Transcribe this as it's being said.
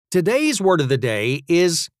Today's word of the day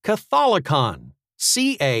is Catholicon.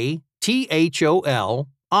 Catholicon.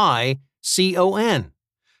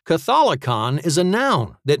 Catholicon is a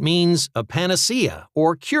noun that means a panacea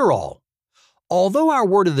or cure-all. Although our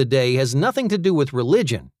word of the day has nothing to do with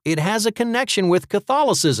religion, it has a connection with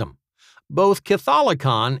Catholicism. Both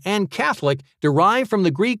Catholicon and Catholic derive from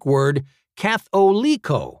the Greek word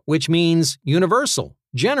Katholiko, which means universal,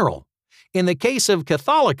 general. In the case of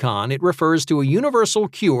Catholicon, it refers to a universal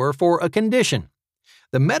cure for a condition.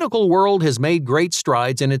 The medical world has made great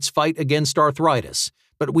strides in its fight against arthritis,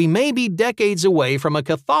 but we may be decades away from a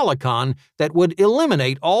Catholicon that would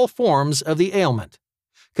eliminate all forms of the ailment.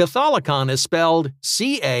 Catholicon is spelled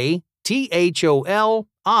Catholicon.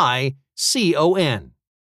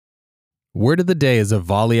 Word of the Day is a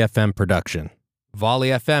Volley FM production. Volley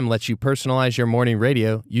FM lets you personalize your morning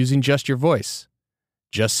radio using just your voice.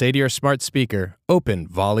 Just say to your smart speaker, "Open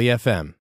Volley FM."